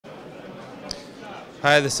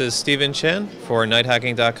Hi, this is Stephen Chen for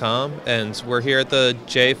nighthacking.com, and we're here at the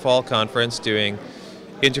J Fall Conference doing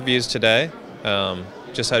interviews today.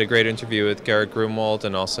 Just had a great interview with Garrett Grunwald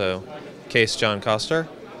and also Case John Koster.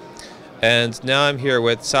 And now I'm here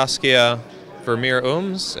with Saskia Vermeer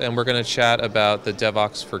Ooms, and we're going to chat about the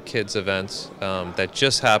DevOps for Kids event that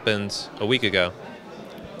just happened a week ago.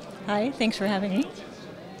 Hi, thanks for having me.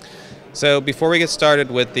 So before we get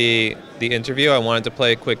started with the interview, I wanted to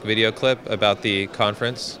play a quick video clip about the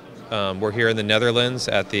conference. We're here in the Netherlands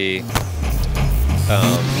at the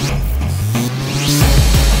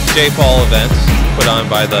J-Fall event put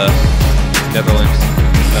on by the Netherlands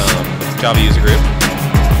Java user group.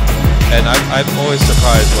 And I'm always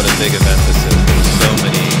surprised what a big event this is. There's so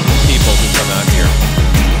many people who come out here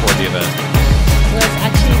for the event. Well, it's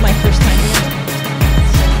actually my first time here.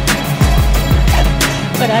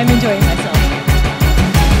 But I'm enjoying myself.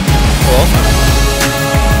 Cool.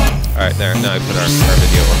 All right, there. Now I put our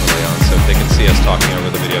video overlay on so they can see us talking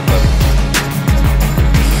over the video clip.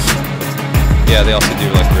 Yeah, they also do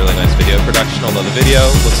like really nice video production, although the video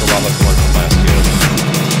looks a lot like the one from last year.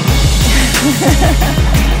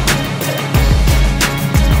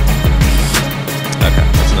 Okay,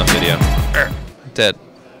 that's enough video. Dead.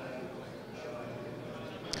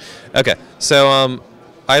 Okay, so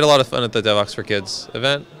I had a lot of fun at the DevOps for Kids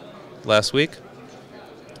event last week.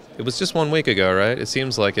 It was just 1 week ago, right? It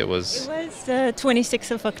seems like it was... It was the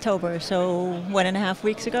 26th of October, so 1.5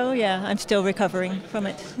 weeks ago. Yeah, I'm still recovering from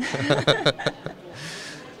it.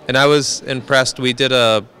 And I was impressed. We did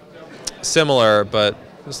a similar but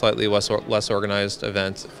slightly less organized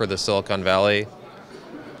event for the Silicon Valley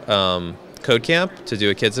Code Camp to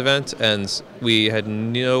do a kids event, and we had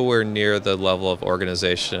nowhere near the level of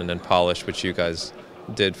organization and polish which you guys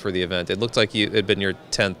did for the event. It looked like it had been your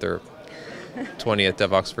 10th or 20th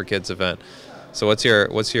DevOps for Kids event. So what's your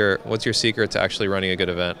secret to actually running a good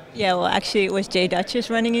event? Yeah, well, actually it was Jay Duchess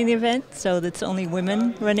running in the event, so that's only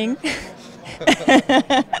women running.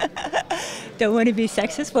 Don't want to be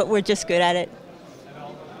sexist, but we're just good at it.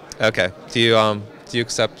 Okay. Do you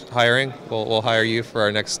accept hiring? We'll hire you for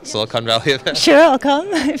our next Silicon Valley event. Sure, I'll come.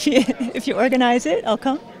 If you organize it, I'll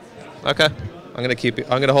come. Okay. I'm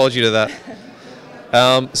gonna hold you to that.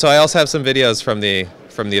 So I also have some videos from the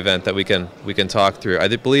event that we can talk through. I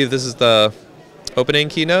believe this is the opening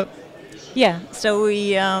keynote. Yeah. So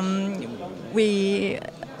we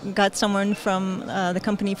got someone from the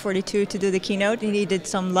company 42 to do the keynote, and he did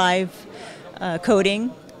some live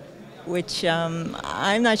coding, which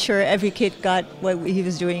I'm not sure every kid got what he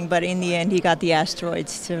was doing, but in the end he got the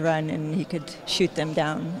asteroids to run and he could shoot them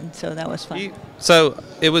down, and so that was fun. So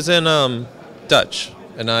it was in Dutch,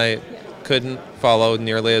 and I couldn't follow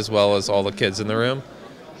nearly as well as all the kids in the room,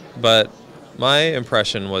 but my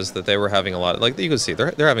impression was that they were having a lot of, like you can see,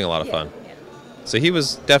 they're having a lot of fun. Yeah. So he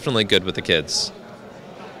was definitely good with the kids.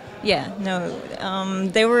 Yeah, no,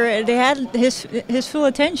 they had his full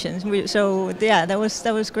attention. So yeah, that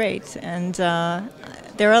was great, and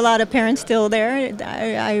there are a lot of parents still there.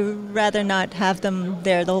 I rather not have them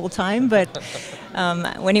there the whole time, but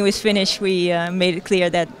when he was finished, we made it clear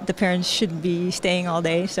that the parents shouldn't be staying all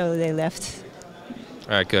day, so they left.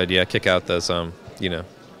 All right, good. Yeah, kick out those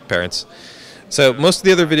parents. So most of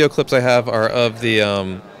the other video clips I have are of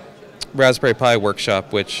the Raspberry Pi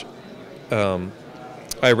workshop, which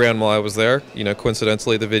I ran while I was there.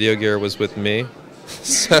 Coincidentally, the video gear was with me,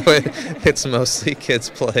 so it's mostly kids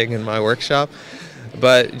playing in my workshop.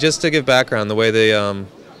 But just to give background, the way the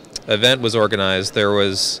event was organized, there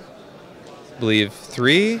was, I believe,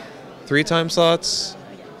 three time slots,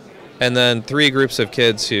 and then 3 groups of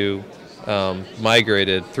kids who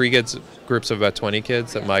migrated. Groups of about 20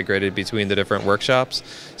 kids that migrated between the different workshops.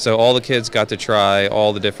 So all the kids got to try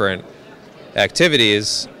all the different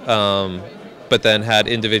activities, but then had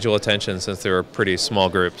individual attention since they were pretty small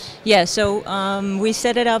groups. Yeah, so we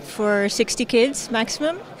set it up for 60 kids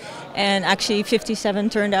maximum, and actually 57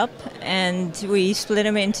 turned up, and we split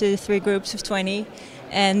them into 3 groups of 20.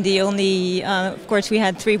 And the only, of course, we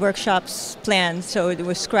had 3 workshops planned, so it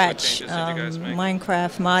was Scratch,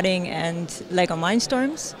 Minecraft, modding, and Lego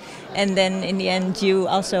Mindstorms. And then in the end, you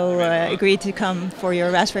also agreed to come for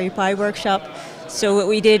your Raspberry Pi workshop. So what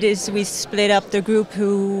we did is we split up the group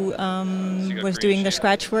who was doing the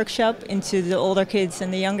Scratch workshop into the older kids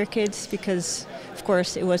and the younger kids, because, of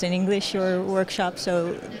course, it was in English, your workshop,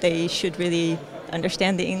 so they should really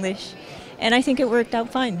understand the English. And I think it worked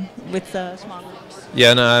out fine with small groups.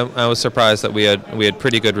 Yeah, no, I was surprised that we had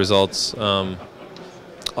pretty good results. I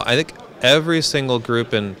think every single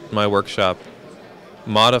group in my workshop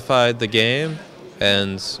modified the game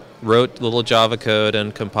and wrote little Java code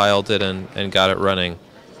and compiled it and got it running.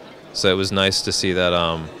 So it was nice to see that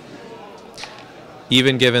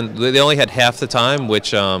even given they only had half the time,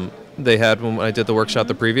 which they had when I did the workshop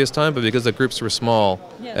the previous time, but because the groups were small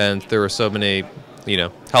and there were so many,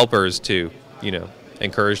 helpers to,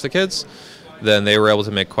 encourage the kids, then they were able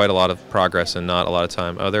to make quite a lot of progress and not a lot of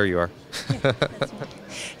time. Oh, there you are. Yeah, that's right.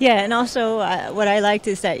 Yeah, and also what I liked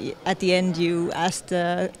is that at the end you asked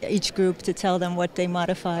each group to tell them what they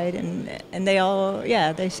modified, and they all,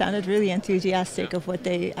 they sounded really enthusiastic of what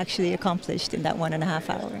they actually accomplished in that 1.5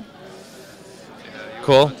 hour.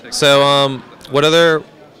 Cool. So what other,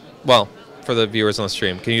 well, for the viewers on the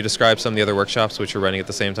stream, can you describe some of the other workshops which you're running at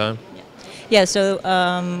the same time? Yeah, so,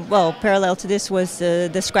 parallel to this was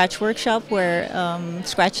the Scratch workshop, where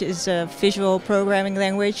Scratch is a visual programming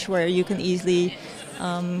language where you can easily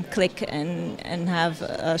click and have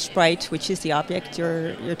a sprite, which is the object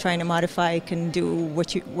you're trying to modify, can do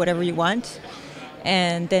whatever you want.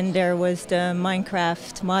 And then there was the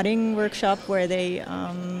Minecraft modding workshop, where they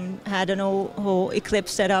had a whole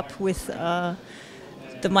Eclipse set up with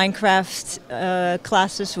the Minecraft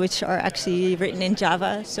classes, which are actually written in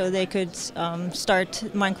Java, so they could start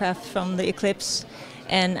Minecraft from the Eclipse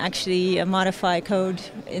and actually modify code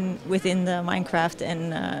within the Minecraft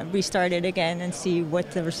and restart it again and see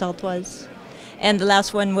what the result was. And the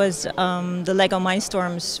last one was the Lego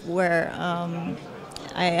Mindstorms, where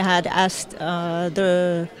I had asked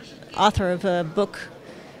the author of a book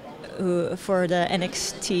for the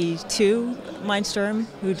NXT2 Mindstorm,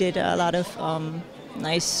 who did a lot of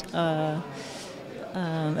nice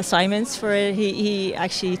assignments for it. He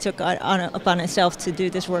actually took upon himself to do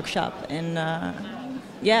this workshop, and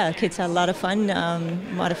kids had a lot of fun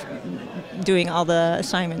doing all the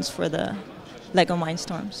assignments for the Lego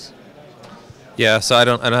Mindstorms. Yeah, so I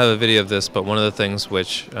don't have a video of this, but one of the things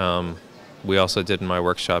which we also did in my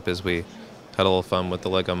workshop is we had a little fun with the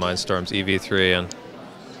Lego Mindstorms EV3, and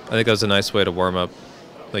I think that was a nice way to warm up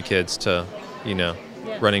the kids to,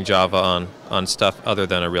 running Java on stuff other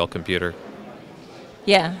than a real computer.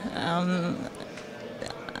 Yeah,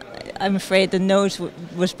 I'm afraid the nose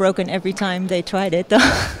was broken every time they tried it, though,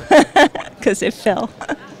 because it fell.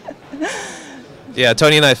 Yeah,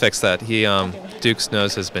 Tony and I fixed that. Duke's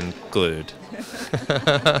nose has been glued.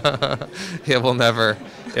 It will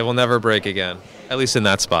never break again, at least in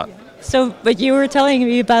that spot. So, but you were telling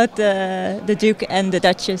me about the Duke and the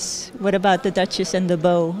Duchess. What about the Duchess and the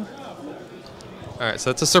bow? All right,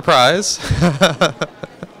 so that's a surprise.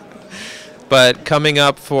 But coming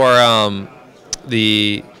up for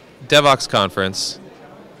the Devox conference,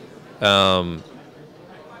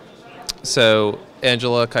 so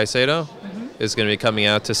Angela Caicedo is going to be coming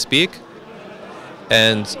out to speak.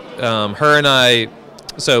 And her and I,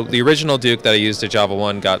 so the original Duke that I used at Java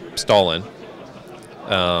 1 got stolen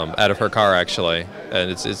out of her car, actually.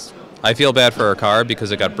 And I feel bad for her car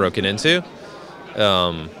because it got broken into.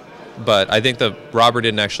 But I think the robber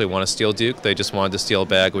didn't actually want to steal Duke. They just wanted to steal a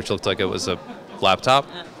bag, which looked like it was a laptop.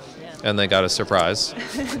 And they got a surprise.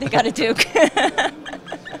 They got a Duke.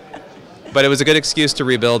 But it was a good excuse to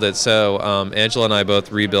rebuild it. So Angela and I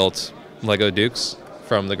both rebuilt Lego Dukes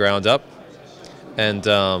from the ground up. And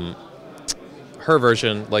her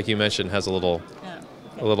version, like you mentioned, has a little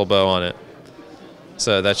bow on it.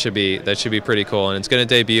 So that should be pretty cool. And it's going to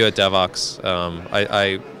debut at Devox.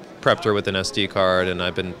 I prepped her with an SD card, and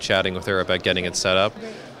I've been chatting with her about getting it set up.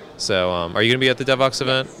 So are you going to be at the Devox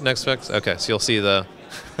event next week? Okay, so you'll see the...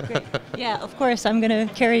 Great. Yeah, of course. I'm going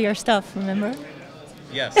to carry your stuff, remember?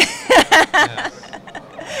 Yes. Yes.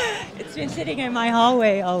 It's been sitting in my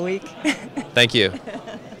hallway all week. Thank you.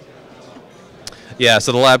 Yeah,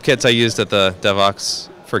 so the lab kits I used at the Devox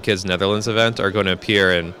for Kids Netherlands event are going to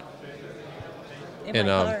appear in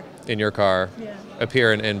your car,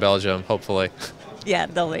 appear in Belgium, hopefully. Yeah,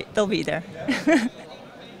 they'll be there.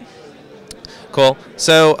 Cool.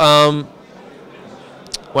 So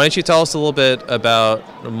why don't you tell us a little bit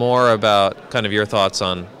more about kind of your thoughts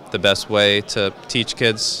on the best way to teach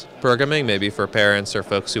kids programming, maybe for parents or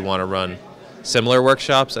folks who want to run similar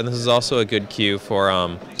workshops. And this is also a good cue for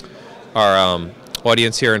our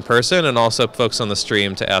audience here in person and also folks on the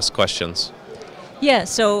stream to ask questions. Yeah,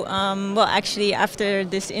 so, actually, after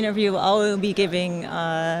this interview, I will be giving the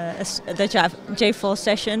JFOL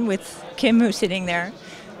session with Kim, who's sitting there.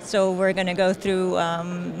 So we're going to go through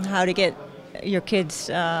how to get your kids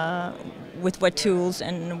with what tools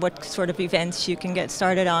and what sort of events you can get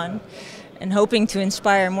started on, and hoping to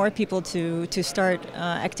inspire more people to start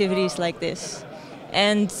activities like this.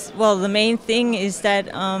 And, well, the main thing is that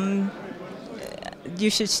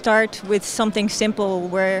you should start with something simple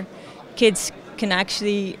where kids can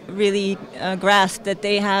actually really grasp that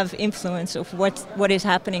they have influence of what is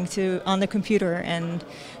happening on the computer. And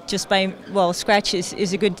just by, well, Scratch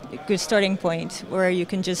is a good starting point where you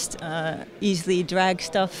can just easily drag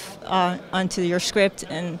stuff onto your script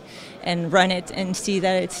and run it and see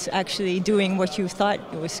that it's actually doing what you thought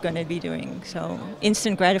it was going to be doing. So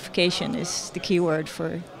instant gratification is the key word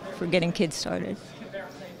for getting kids started.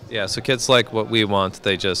 Yeah, so kids like what we want.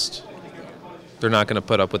 They're not going to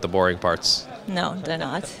put up with the boring parts. No, they're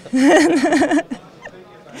not.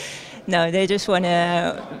 No, they just want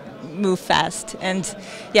to move fast. And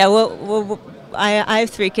yeah, well, I have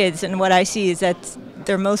 3 kids, and what I see is that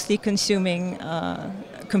they're mostly consuming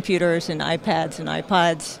computers and iPads and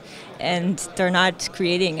iPods, and they're not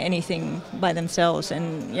creating anything by themselves.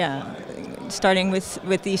 And yeah, starting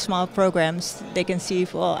with these small programs, they can see,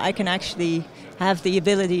 well, I can actually have the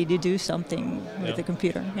ability to do something with the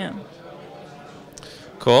computer. Yeah.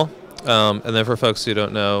 Cool. And then for folks who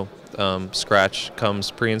don't know, Scratch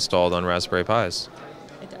comes pre-installed on Raspberry Pis.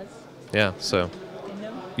 It does. Yeah, so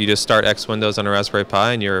you just start X Windows on a Raspberry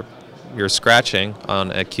Pi and you're scratching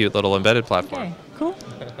on a cute little embedded platform. Okay, cool.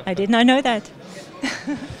 I did not know that.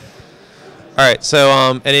 All right,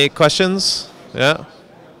 so any questions? Yeah?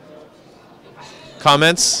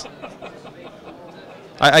 Comments?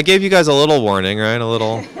 I gave you guys a little warning, right? A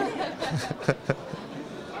little.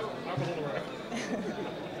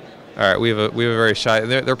 All right, we have a very shy.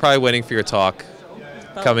 They're probably waiting for your talk,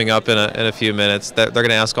 coming up in a few minutes. They're going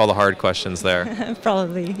to ask all the hard questions there.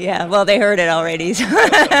 Probably, yeah. Well, they heard it already. So.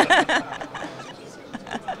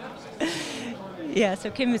 Yeah. So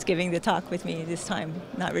Kim is giving the talk with me this time,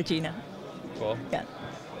 not Regina. Cool. Yeah.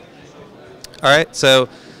 All right. So,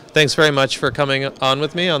 thanks very much for coming on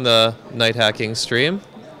with me on the night hacking stream.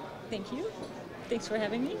 Thank you. Thanks for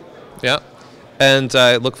having me. Yeah. And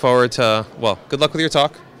I look forward to, well, good luck with your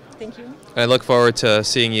talk. Thank you. And I look forward to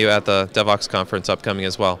seeing you at the Devox conference upcoming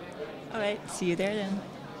as well. All right. See you there then.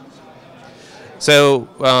 So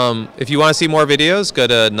if you want to see more videos, go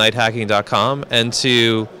to nighthacking.com. And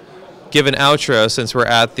to give an outro, since we're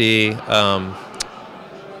at the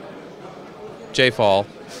JFall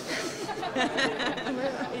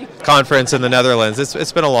conference in the Netherlands,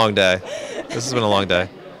 it's been a long day. This has been a long day.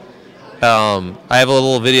 I have a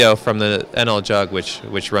little video from the NL Jug,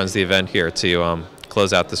 which runs the event here, to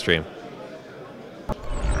close out the stream.